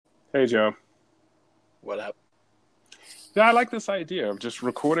Hey, Joe. What up? Yeah, I like this idea of just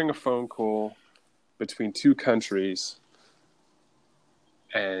recording a phone call between two countries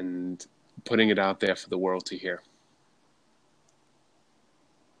and putting it out there for the world to hear.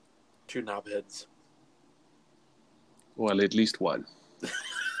 Two knobheads. Well, at least one.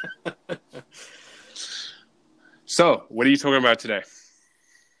 So, what are you talking about today?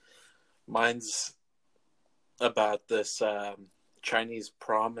 Mine's about this Chinese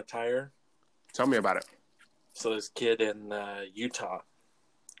prom attire. Tell me about it. So this kid in Utah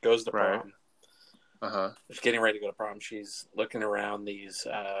goes to Right. prom. Uh-huh. She's getting ready to go to prom. She's looking around these,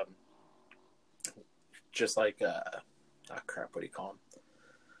 just like, crap, what do you call them?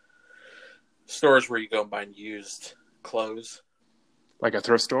 Stores where you go and buy used clothes. Like a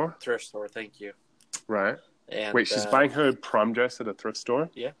thrift store? Thrift store, thank you. Right. And Wait, she's buying her prom dress at a thrift store?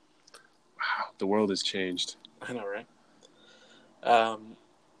 Yeah. Wow, the world has changed. I know, right?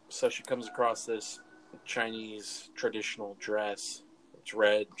 So she comes across this Chinese traditional dress. It's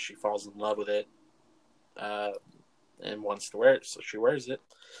red. She falls in love with it and wants to wear it. So she wears it,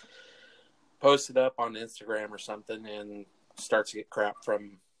 posts it up on Instagram or something, and starts to get crap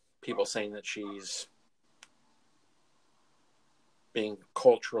from people saying that she's being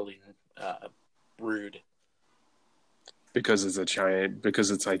culturally rude. Because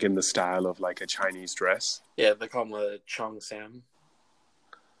it's like in the style of like a Chinese dress. Yeah, they call him a Chong Sam.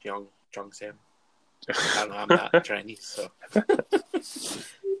 Chong Sam. I don't know, I'm not Chinese, so it's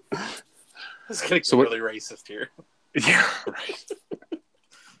going to get really racist here. Yeah, right.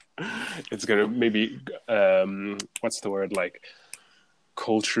 It's going to maybe, what's the word, like,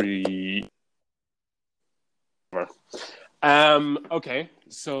 culturally... Okay,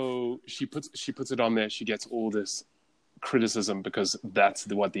 so she puts it on there. She gets all this criticism because that's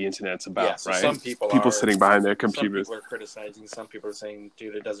what the internet's about, yeah, so right? Some people sitting behind their computers. Some people are criticizing. Some people are saying,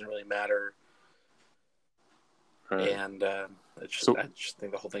 "Dude, it doesn't really matter." Right. And I just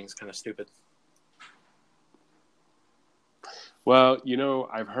think the whole thing's kind of stupid. Well,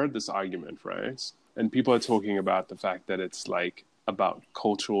 I've heard this argument, right? And people are talking about the fact that it's like about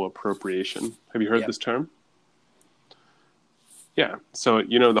cultural appropriation. Have you heard this term? Yeah. So,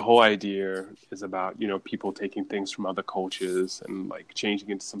 the whole idea is about, people taking things from other cultures and like changing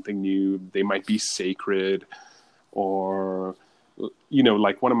into something new. They might be sacred or,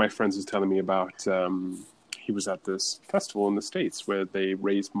 like one of my friends was telling me about, he was at this festival in the States where they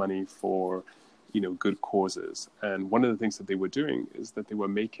raised money for, good causes. And one of the things that they were doing is that they were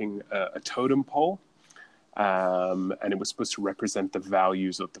making a totem pole. And it was supposed to represent the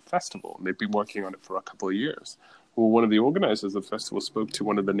values of the festival. And they'd been working on it for a couple of years. Well, one of the organizers of the festival spoke to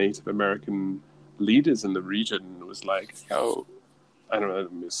one of the Native American leaders in the region and was like, yo, I don't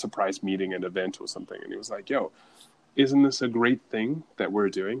know, a surprise meeting, an event or something. And he was like, yo, isn't this a great thing that we're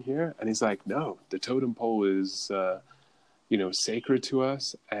doing here? And he's like, no, the totem pole is, sacred to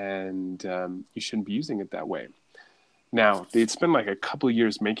us and you shouldn't be using it that way. Now, they'd spent like a couple of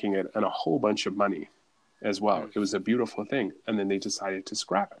years making it and a whole bunch of money as well. It was a beautiful thing. And then they decided to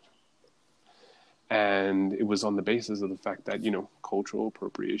scrap it. And it was on the basis of the fact that, cultural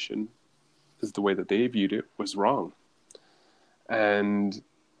appropriation is the way that they viewed it was wrong. And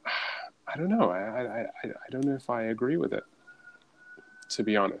I don't know. I don't know if I agree with it, to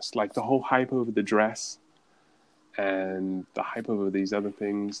be honest. Like the whole hype over the dress and the hype over these other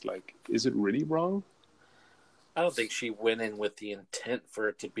things, like, is it really wrong? I don't think she went in with the intent for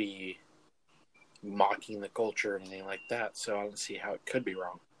it to be mocking the culture or anything like that. So I don't see how it could be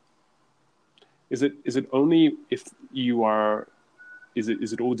wrong. Is it only if you are? Is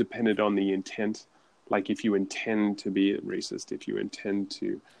it all dependent on the intent? Like if you intend to be racist, if you intend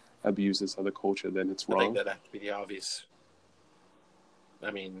to abuse this other culture, then it's wrong. I think that'd have to be the obvious.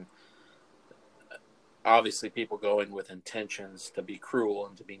 I mean, obviously, people go in with intentions to be cruel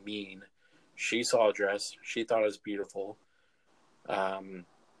and to be mean. She saw a dress. She thought it was beautiful.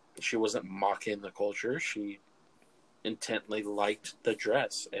 She wasn't mocking the culture. She intently liked the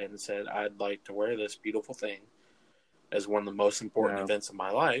dress and said, I'd like to wear this beautiful thing as one of the most important events of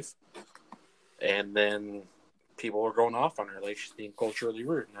my life. And then people were going off on her like she's being culturally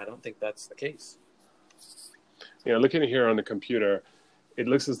rude, and I don't think that's the case. Yeah, looking here on the computer, it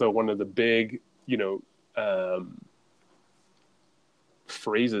looks as though one of the big,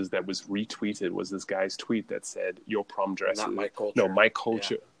 phrases that was retweeted was this guy's tweet that said, your prom dress not is... my culture. No, my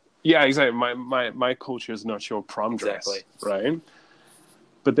culture. Yeah, exactly. My culture is not your prom dress, right?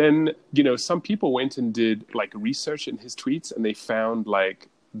 But then, some people went and did like research in his tweets, and they found like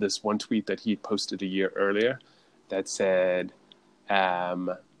this one tweet that he posted a year earlier that said,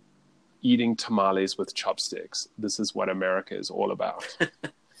 eating tamales with chopsticks. This is what America is all about.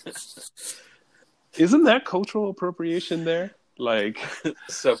 Isn't that cultural appropriation there? Like,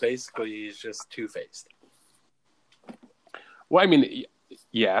 So basically, he's just two-faced. well, I mean,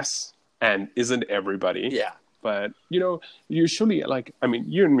 yes, and isn't everybody? Yeah. But, usually, like, I mean,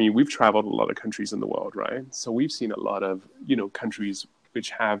 you and me, we've traveled a lot of countries in the world, right? So we've seen a lot of, countries which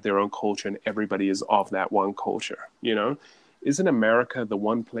have their own culture and everybody is of that one culture, Isn't America the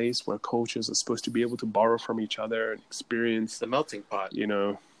one place where cultures are supposed to be able to borrow from each other and experience? The melting pot.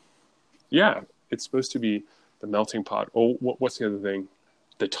 Yeah, it's supposed to be the melting pot. Or what's the other thing?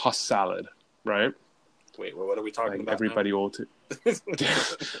 The tossed salad, right? Wait, what are we talking like about? Everybody all to.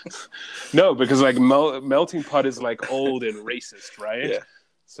 No, because like melting pot is like old and racist, right? Yeah.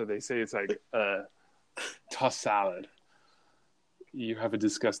 So they say it's like tossed salad. You have a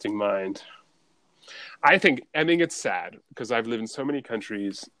disgusting mind. I think it's sad because I've lived in so many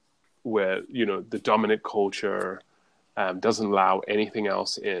countries where the dominant culture doesn't allow anything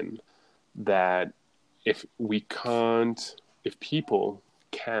else in. That if people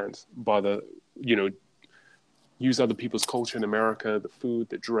can't bother, use other people's culture in America, the food,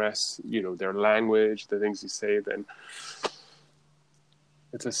 the dress, their language, the things you say, then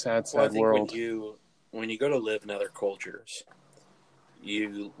it's a sad world. When you go to live in other cultures,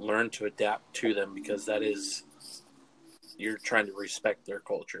 you learn to adapt to them because you're trying to respect their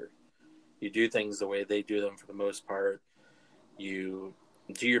culture. You do things the way they do them for the most part. You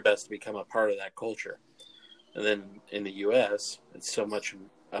do your best to become a part of that culture. And then in the U.S., it's so much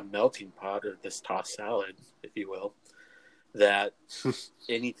a melting pot, or this tossed salad, if you will, that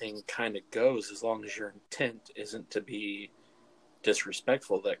anything kind of goes as long as your intent isn't to be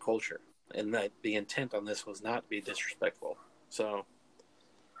disrespectful of that culture. And that the intent on this was not to be disrespectful. So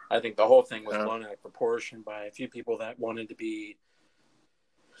I think the whole thing was blown out of proportion by a few people that wanted to be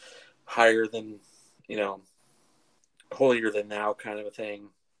higher than, holier than thou kind of a thing.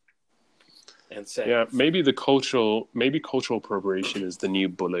 And say, yeah, maybe cultural appropriation is the new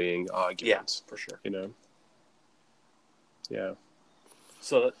bullying argument. Yeah, for sure. Yeah.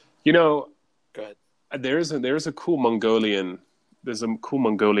 So, go ahead. There's a cool Mongolian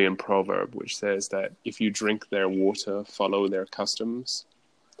proverb which says that if you drink their water, follow their customs.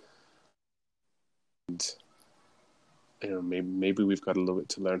 And maybe we've got a little bit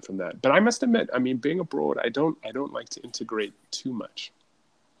to learn from that. But I must admit, I mean, being abroad, I don't like to integrate too much.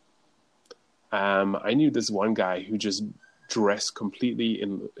 I knew this one guy who just dressed completely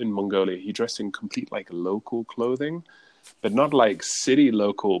in Mongolia. He dressed in complete like local clothing, but not like city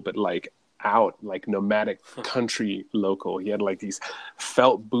local, but like out, like nomadic country local. He had like these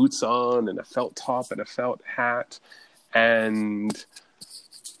felt boots on and a felt top and a felt hat. And,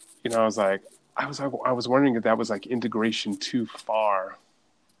 I was wondering if that was like integration too far.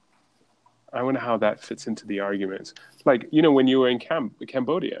 I wonder how that fits into the argument. Like, when you were in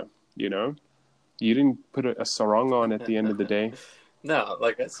Cambodia, you didn't put a sarong on at the end of the day? No,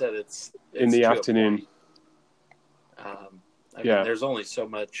 like I said, it's in the afternoon. I mean, there's only so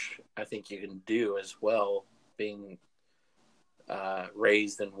much I think you can do as well, being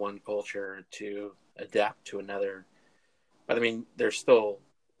raised in one culture to adapt to another. But I mean, there's still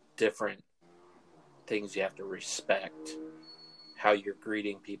different things you have to respect. How you're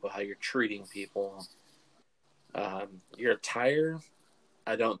greeting people, how you're treating people. Your attire,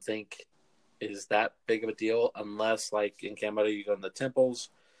 I don't think is that big of a deal unless, like in Cambodia, you go in the temples.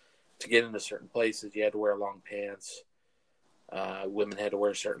 To get into certain places, you had to wear long pants. Women had to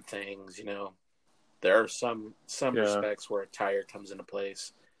wear certain things. There are some respects where attire comes into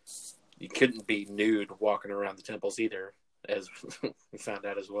place. You couldn't be nude walking around the temples either, as we found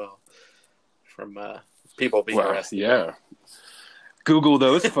out as well from people being arrested. Yeah, Google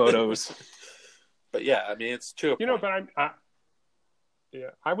those photos. But yeah, I mean, it's true. But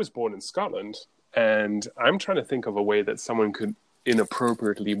I was born in Scotland, and I'm trying to think of a way that someone could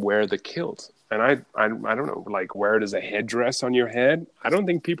inappropriately wear the kilt. And I don't know, like wear it as a headdress on your head. I don't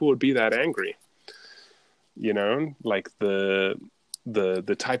think people would be that angry. Like the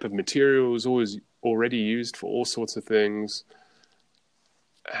type of material is always already used for all sorts of things.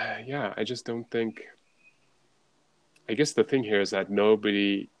 I just don't think. I guess the thing here is that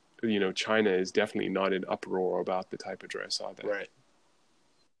nobody, China is definitely not in uproar about the type of dress, are they? Right.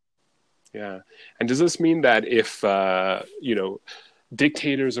 Yeah. And does this mean that if,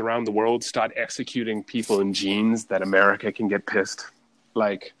 dictators around the world start executing people in jeans, that America can get pissed?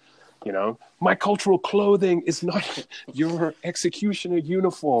 Like, my cultural clothing is not your executioner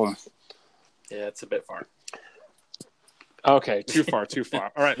uniform. Yeah, it's a bit far. Okay, too far.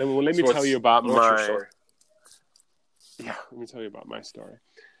 All right, let me tell you about my story. Yeah, let me tell you about my story.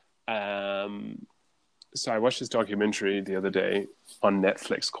 So I watched this documentary the other day on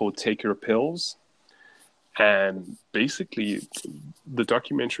Netflix called Take Your Pills. And basically, the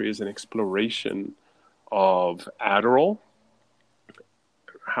documentary is an exploration of Adderall.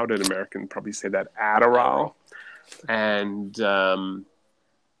 How did American probably say that? Adderall. And the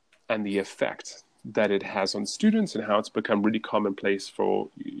effect that it has on students, and how it's become really commonplace for,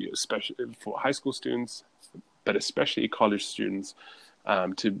 especially for high school students, but especially college students,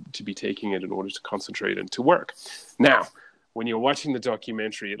 to be taking it in order to concentrate and to work. Now, when you're watching the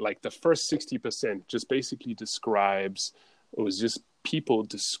documentary, like the first 60% just basically describes, it was just people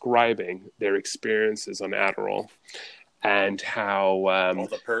describing their experiences on Adderall and how all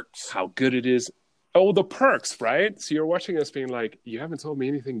the perks, how good it is. Oh, the perks, right? So you're watching us being like, you haven't told me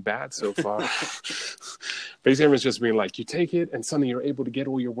anything bad so far. Basically, everyone's just being like, you take it and suddenly you're able to get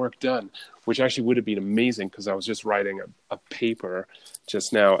all your work done, which actually would have been amazing because I was just writing a paper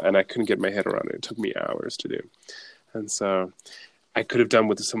just now and I couldn't get my head around it. It took me hours to do. And so I could have done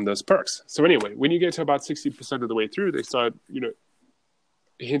with some of those perks. So anyway, when you get to about 60% of the way through, they start,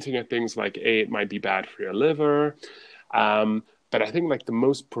 hinting at things like, it might be bad for your liver. But I think like the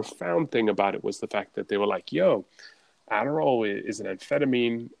most profound thing about it was the fact that they were like, yo, Adderall is an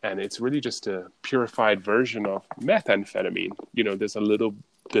amphetamine and it's really just a purified version of methamphetamine. There's a little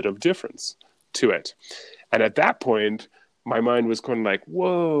bit of difference to it. And at that point, my mind was kind of like,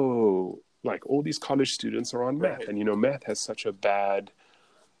 whoa, like all these college students are on meth. Right. And, meth has such a bad,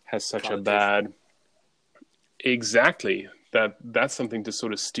 exactly. That's something to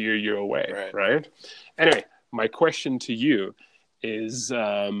sort of steer you away. Right? Anyway, my question to you is,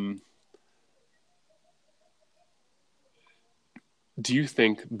 do you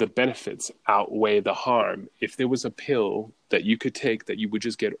think the benefits outweigh the harm? If there was a pill that you could take that you would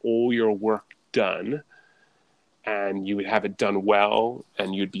just get all your work done and you would have it done well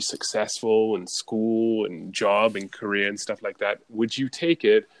and you'd be successful in school and job and career and stuff like that, would you take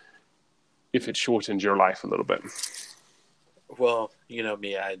it if it shortened your life a little bit? Well, you know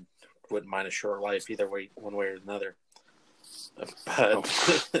me, I wouldn't mind a short life either way, one way or another.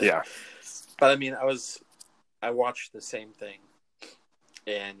 But yeah. But I mean, I watched the same thing,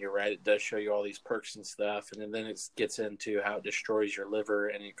 and you're right, it does show you all these perks and stuff, and then it gets into how it destroys your liver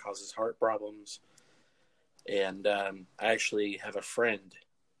and it causes heart problems. And I actually have a friend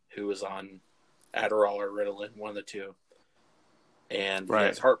who was on Adderall or Ritalin, one of the two, and he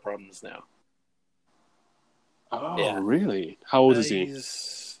has heart problems now. Oh, yeah. Really? How old is he?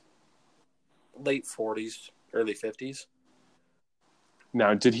 He's late 40s, early 50s.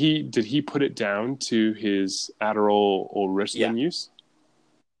 Now, did he put it down to his Adderall or Ritalin use?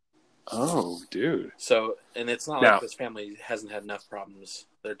 Oh, dude. So, and it's not like this family hasn't had enough problems.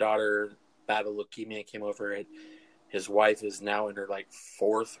 Their daughter battled leukemia, came over it. His wife is now in her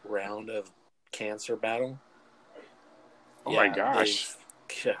fourth round of cancer battle. Oh my gosh.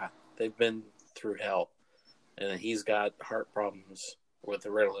 They've been through hell. And he's got heart problems with the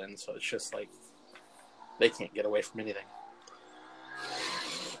Ritalin, so it's just they can't get away from anything.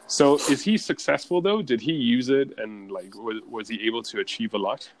 So is he successful though? Did he use it and was he able to achieve a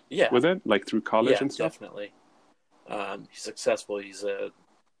lot with it, through college and stuff? Definitely. He's successful. He's a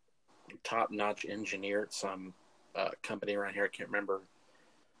top-notch engineer at some company around here. I can't remember.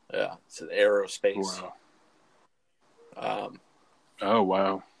 It's an aerospace. Wow. Oh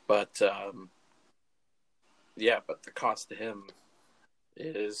wow. But but the cost to him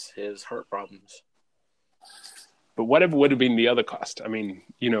is his heart problems. But whatever would have been the other cost? I mean,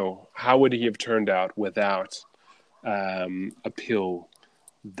 how would he have turned out without a pill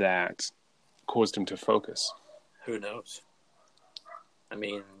that caused him to focus? Who knows? I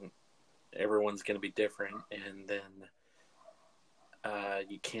mean, everyone's going to be different, and then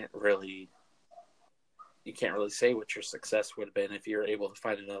you can't really say what your success would have been if you're able to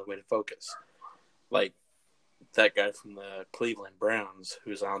find another way to focus. Like that guy from the Cleveland Browns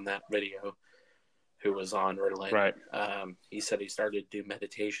who's on that video, who was on Ritalin. Right. He said he started to do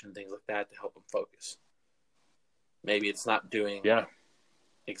meditation and things like that to help him focus. Maybe it's not doing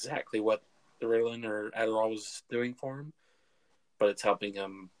exactly what the Ritalin or Adderall was doing for him, but it's helping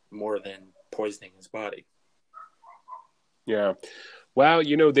him more than poisoning his body. Yeah. Well,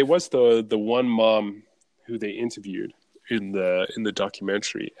 there was the one mom who they interviewed in the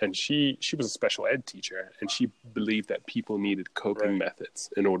documentary, and she was a special ed teacher, and she believed that people needed coping methods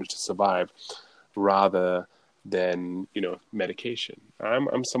in order to survive, rather than medication.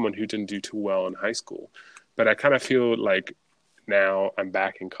 I'm someone who didn't do too well in high school, but I kind of feel like now I'm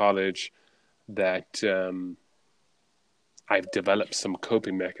back in college that I've developed some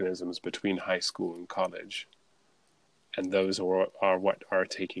coping mechanisms between high school and college, and those are what are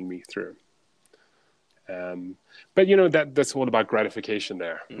taking me through. But that's all about gratification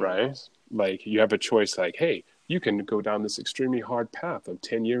there, right? Like you have a choice, like, hey, you can go down this extremely hard path of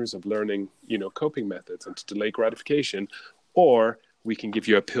 10 years of learning, coping methods and to delay gratification, or we can give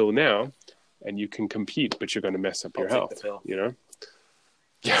you a pill now and you can compete, but you're going to mess up your health, Yeah.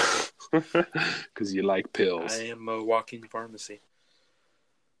 Because you like pills. I am a walking pharmacy.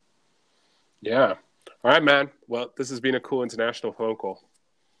 Yeah. All right, man. Well, this has been a cool international phone call.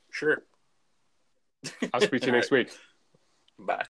 Sure. I'll speak to you next week. Bye.